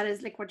 I think that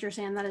is, like what you're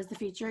saying, that is the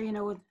future.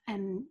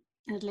 In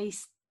at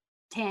least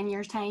 10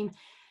 years time,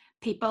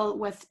 people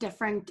with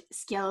different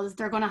skills,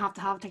 they're going to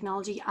have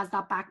technology as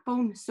that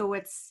backbone. So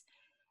it's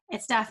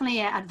definitely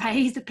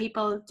advised that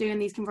people doing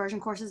these conversion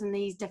courses and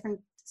these different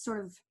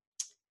sort of,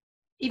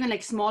 even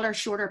like smaller,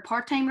 shorter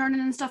part-time learning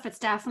and stuff, it's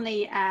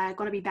definitely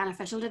going to be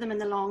beneficial to them in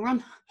the long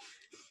run.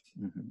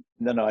 Mm-hmm.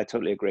 No, I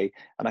totally agree.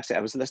 And actually,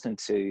 I was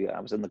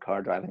in the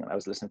car driving, and I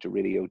was listening to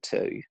Radio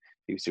 2,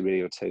 BBC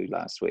Radio 2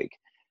 last week,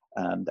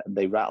 and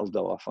they rattled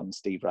off on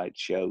Steve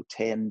Wright's show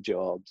 10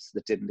 jobs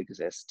that didn't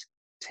exist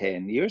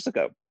 10 years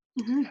ago.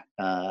 Mm-hmm.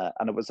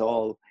 And it was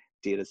all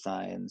data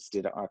science,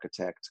 data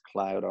architect,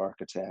 cloud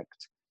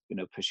architect,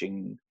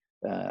 pushing,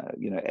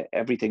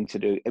 everything to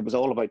do. It was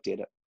all about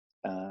data.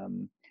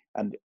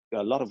 And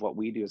a lot of what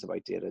we do is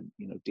about data,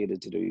 data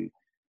to do,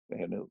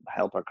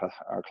 help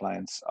our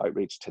clients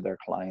outreach to their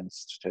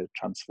clients to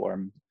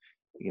transform,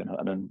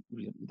 and then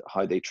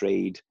how they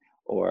trade,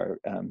 or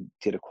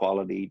data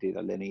quality,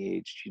 data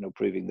lineage,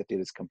 proving that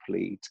data is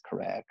complete,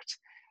 correct.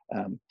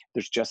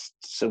 There's just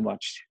so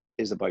much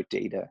is about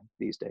data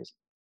these days.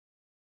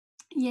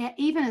 Yeah,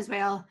 even as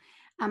well,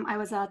 I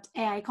was at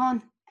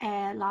AICon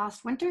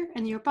last winter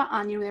in Europe,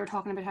 and they were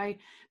talking about how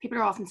people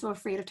are often so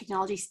afraid of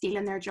technology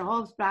stealing their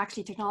jobs, but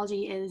actually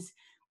technology is,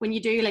 when you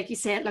do, like you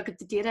said, look at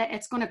the data,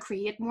 it's going to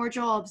create more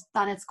jobs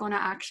than it's going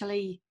to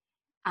actually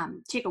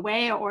take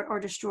away or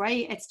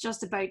destroy. It's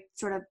just about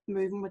sort of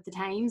moving with the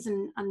times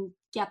and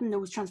getting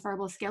those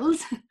transferable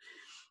skills.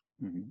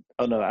 Mm-hmm.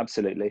 Oh no,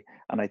 absolutely.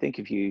 And I think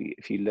if you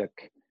look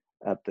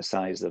at the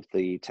size of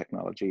the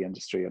technology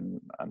industry and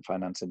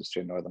finance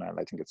industry in Northern Ireland,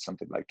 I think it's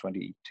something like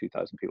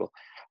 22,000 people.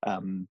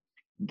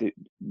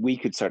 We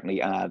could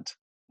certainly add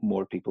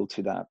more people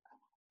to that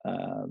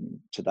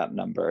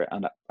number.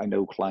 And I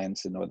know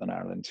clients in Northern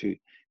Ireland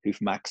who've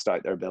maxed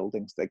out their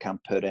buildings. They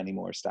can't put any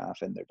more staff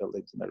in their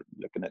buildings, and they're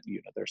looking at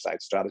their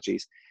site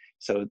strategies.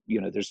 So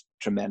there's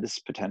tremendous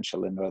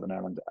potential in Northern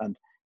Ireland, and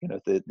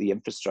the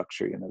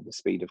infrastructure, the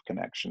speed of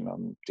connection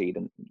on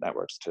data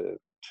networks to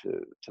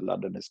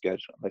London is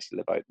good, unless you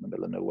live out in the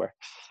middle of nowhere.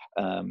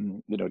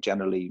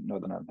 Generally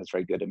Northern Ireland has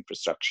very good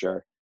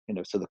infrastructure.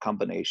 So the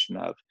combination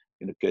of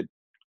good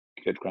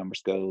grammar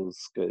schools,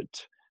 good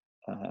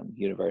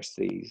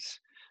universities,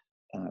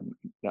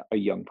 a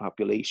young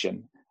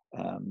population,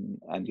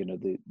 and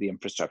the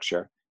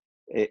infrastructure,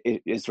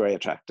 it is very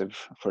attractive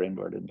for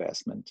inward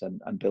investment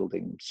and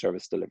building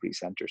service delivery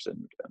centres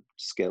and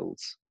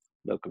skills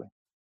locally.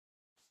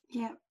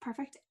 Yeah,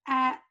 perfect.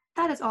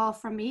 That is all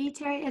from me,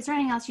 Terry. Is there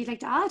anything else you'd like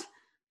to add?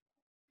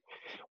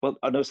 Well,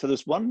 I know. So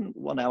there's one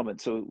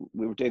element. So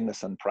we were doing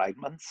this on Pride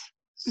Month.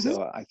 So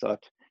mm-hmm. I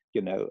thought,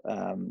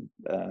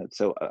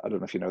 so I don't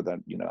know if you know that,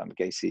 I'm a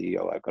gay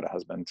CEO. I've got a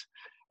husband.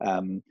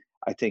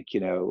 I think,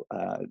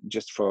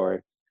 just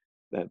for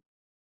the,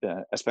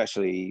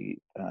 especially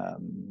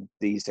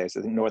these days,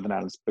 I think Northern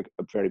Ireland's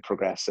very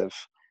progressive.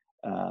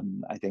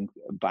 I think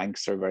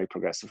banks are very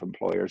progressive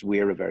employers.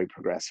 We're a very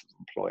progressive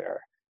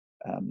employer.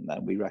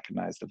 And we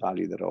recognize the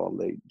value that all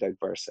the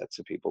diverse sets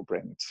of people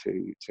bring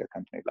to a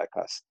company like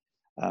us.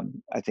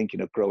 I think,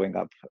 growing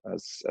up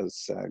as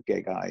a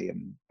gay guy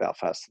in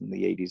Belfast in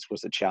the 80s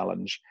was a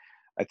challenge.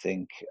 I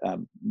think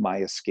my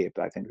escape,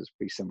 I think, is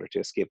pretty similar to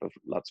escape of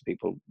lots of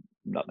people,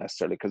 not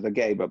necessarily because they're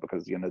gay, but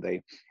because,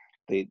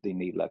 they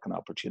need like an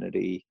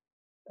opportunity.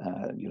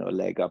 A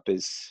leg up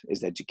is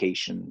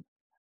education,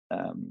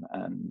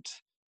 and,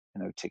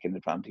 taking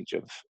advantage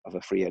of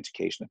a free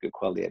education, a good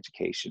quality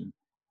education,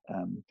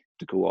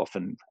 to go off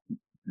and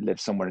live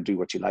somewhere and do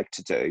what you like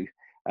to do.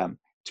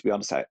 To be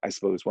honest, I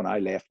suppose when I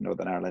left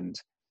Northern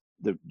Ireland,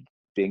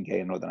 being gay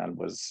in Northern Ireland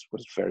was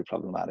very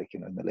problematic,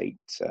 in the late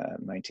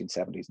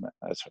 1970s,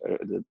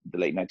 the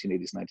late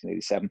 1980s,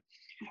 1987.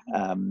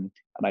 And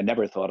I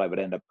never thought I would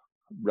end up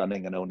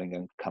running and owning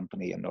a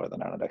company in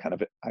Northern Ireland.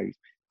 I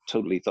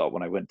totally thought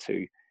when I went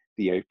to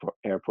the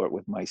airport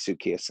with my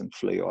suitcase and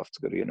flew off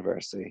to go to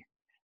university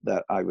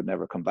that I would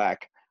never come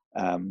back.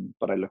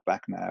 But I look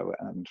back now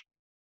and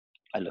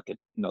I look at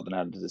Northern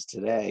Ireland as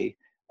today,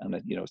 and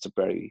it's a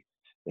very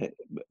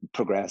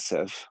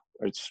progressive,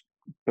 or it's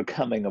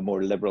becoming a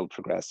more liberal,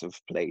 progressive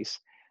place.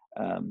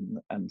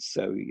 And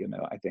so,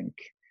 I think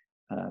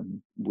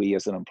we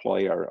as an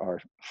employer are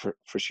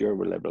for sure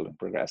we're liberal and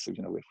progressive.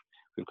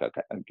 We've got,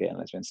 again,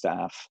 lesbian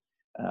staff,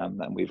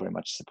 and we very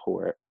much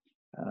support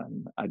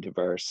a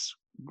diverse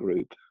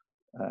group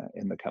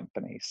in the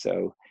company.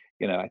 So,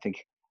 I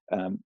think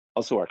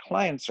also our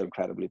clients are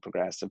incredibly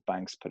progressive.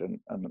 Banks put in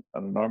an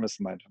enormous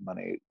amount of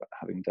money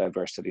having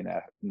diversity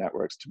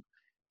networks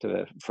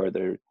to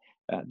further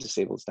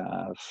disabled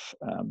staff,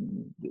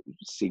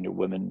 senior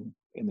women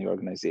in the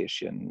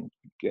organization,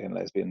 gay and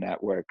lesbian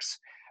networks.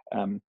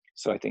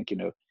 So I think,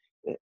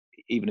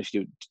 even if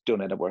you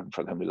don't end up working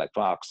for a company like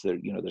Vox,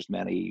 there's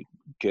many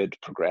good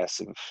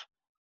progressive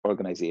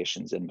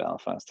organizations in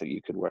Belfast that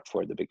you could work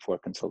for, the big four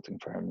consulting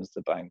firms,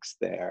 the banks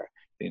there,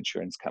 the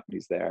insurance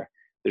companies there.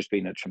 There's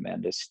been a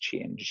tremendous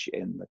change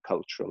in the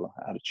cultural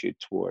attitude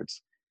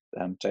towards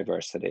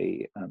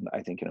diversity. And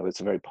I think,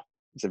 it's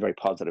a very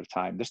positive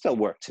time. There's still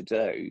work to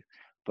do,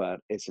 but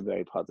it's a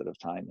very positive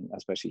time, and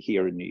especially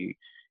here in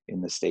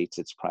the States.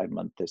 It's Pride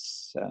Month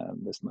this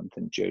month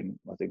in June.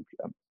 I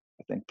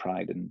think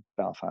Pride in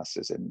Belfast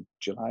is in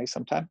July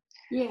sometime.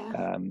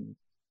 Yeah.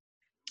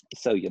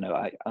 So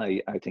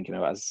I think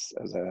as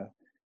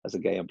a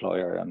gay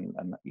employer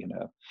and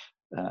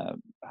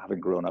having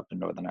grown up in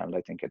Northern Ireland,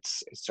 I think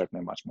it's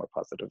certainly a much more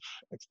positive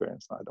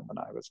experience now than when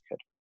I was a kid.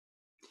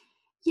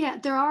 Yeah,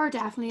 there are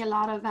definitely a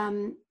lot of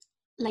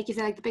like you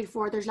said, like the big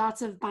four. There's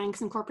lots of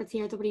banks and corporates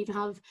here that would even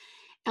have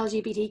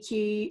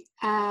LGBTQ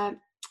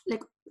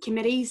like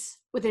committees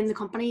within the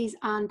companies,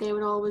 and they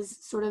would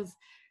always sort of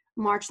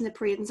march in the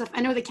parade and stuff.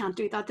 I know they can't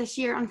do that this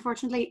year,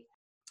 unfortunately.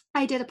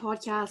 I did a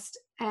podcast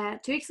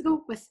 2 weeks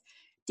ago with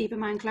Deepa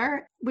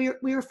Manclair. We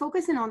were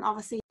focusing on,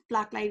 obviously,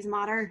 Black Lives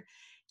Matter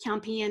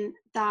campaign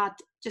that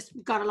just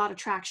got a lot of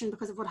traction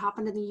because of what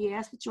happened in the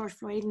US with George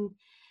Floyd and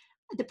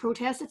the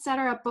protests,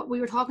 etc. But we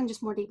were talking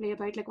just more deeply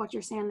about like what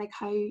you're saying, like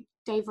how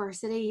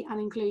diversity and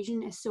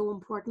inclusion is so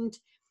important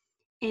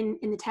in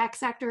the tech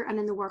sector and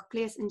in the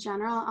workplace in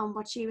general. And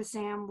what she was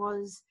saying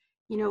was,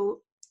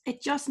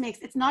 it just makes,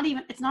 it's not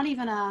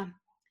even a,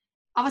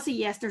 obviously,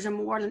 yes, there's a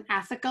moral and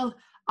ethical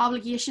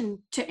obligation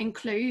to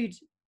include,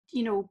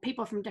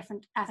 people from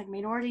different ethnic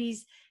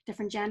minorities,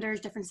 different genders,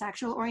 different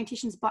sexual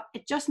orientations, but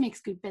it just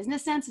makes good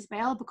business sense as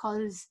well,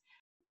 because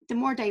the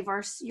more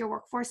diverse your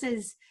workforce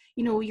is,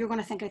 you're going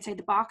to think outside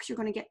the box. You're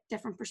going to get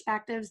different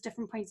perspectives,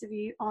 different points of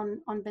view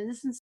on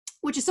businesses,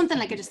 which is something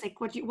like I just think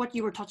what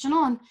you were touching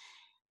on.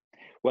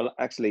 Well,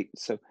 actually,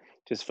 so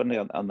just funny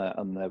on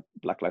the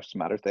Black Lives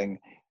Matter thing,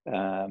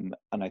 and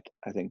I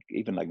think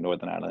even like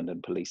Northern Ireland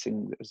and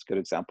policing is a good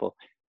example.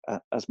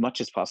 As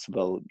much as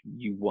possible,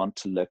 you want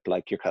to look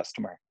like your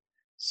customer.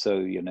 So,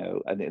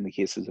 and in the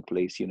case of the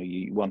police,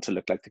 you want to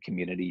look like the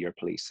community you're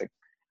policing.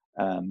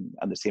 And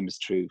the same is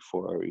true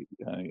for, in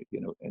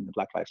the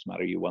Black Lives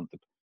Matter, you want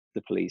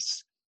the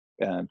police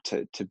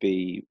to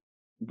be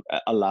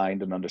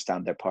aligned and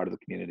understand they're part of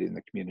the community, and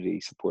the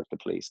community support the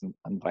police,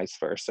 and vice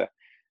versa.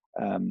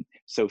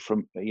 So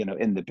from,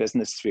 in the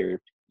business sphere,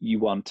 you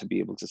want to be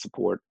able to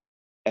support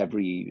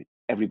everybody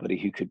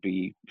who could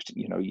be,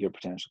 your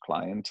potential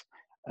client.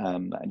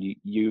 And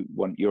you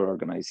want your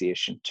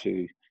organization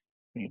to,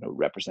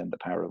 represent the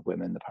power of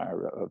women, the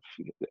power of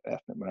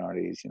ethnic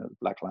minorities,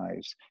 Black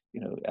lives,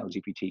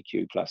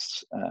 LGBTQ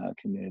plus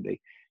community.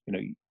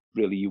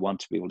 Really you want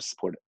to be able to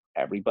support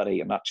everybody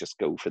and not just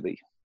go for the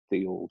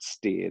old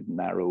staid,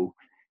 narrow,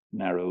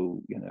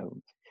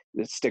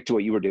 stick to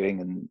what you were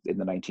doing in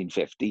the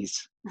 1950s.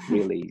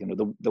 Really,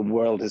 the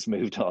world has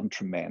moved on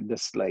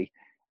tremendously,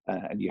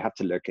 and you have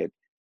to look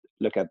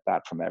at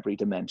that from every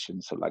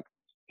dimension. So like,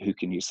 who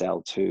can you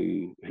sell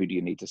to? Who do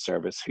you need to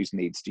service? Whose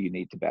needs do you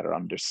need to better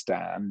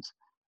understand?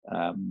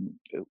 How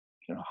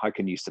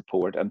can you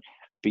support and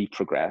be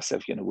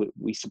progressive?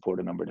 We support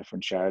a number of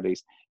different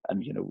charities,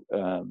 and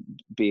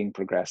being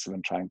progressive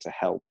and trying to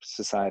help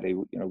society.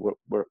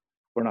 We're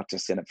not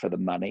just in it for the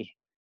money.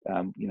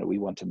 We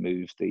want to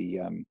move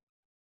the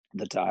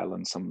dial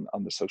on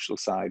the social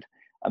side.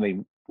 I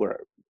mean, we're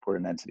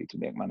an entity to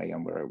make money,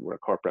 and we're a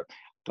corporate,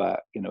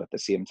 but at the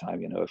same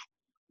time, if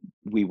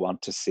we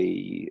want to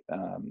see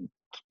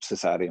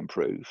society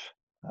improve,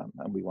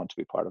 and we want to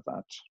be part of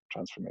that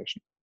transformation.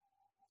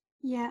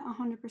 Yeah,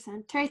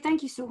 100%. Terry,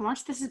 thank you so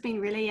much. This has been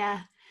really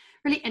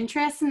really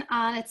interesting,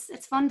 and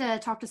it's fun to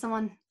talk to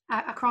someone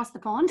across the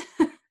pond.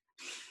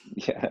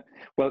 Yeah,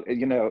 well,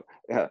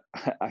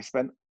 I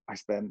spent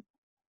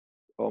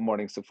all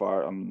morning so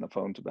far on the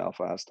phone to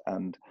Belfast,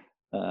 and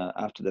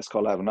After this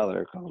call, I have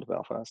another call to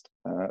Belfast.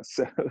 It's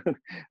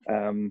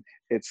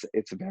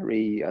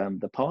very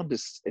the pond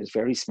is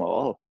very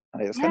small.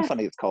 And it's kind Yeah, of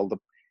funny.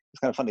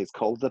 It's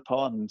called the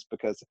pond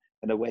because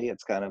in a way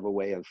it's kind of a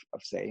way of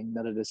saying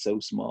that it is so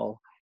small.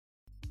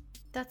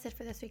 that's it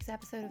for this week's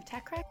episode of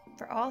Tech Crack.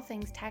 For all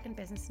things tech and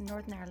business in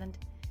Northern Ireland,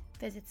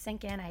 visit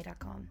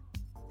syncni.com.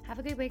 Have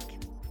a good week.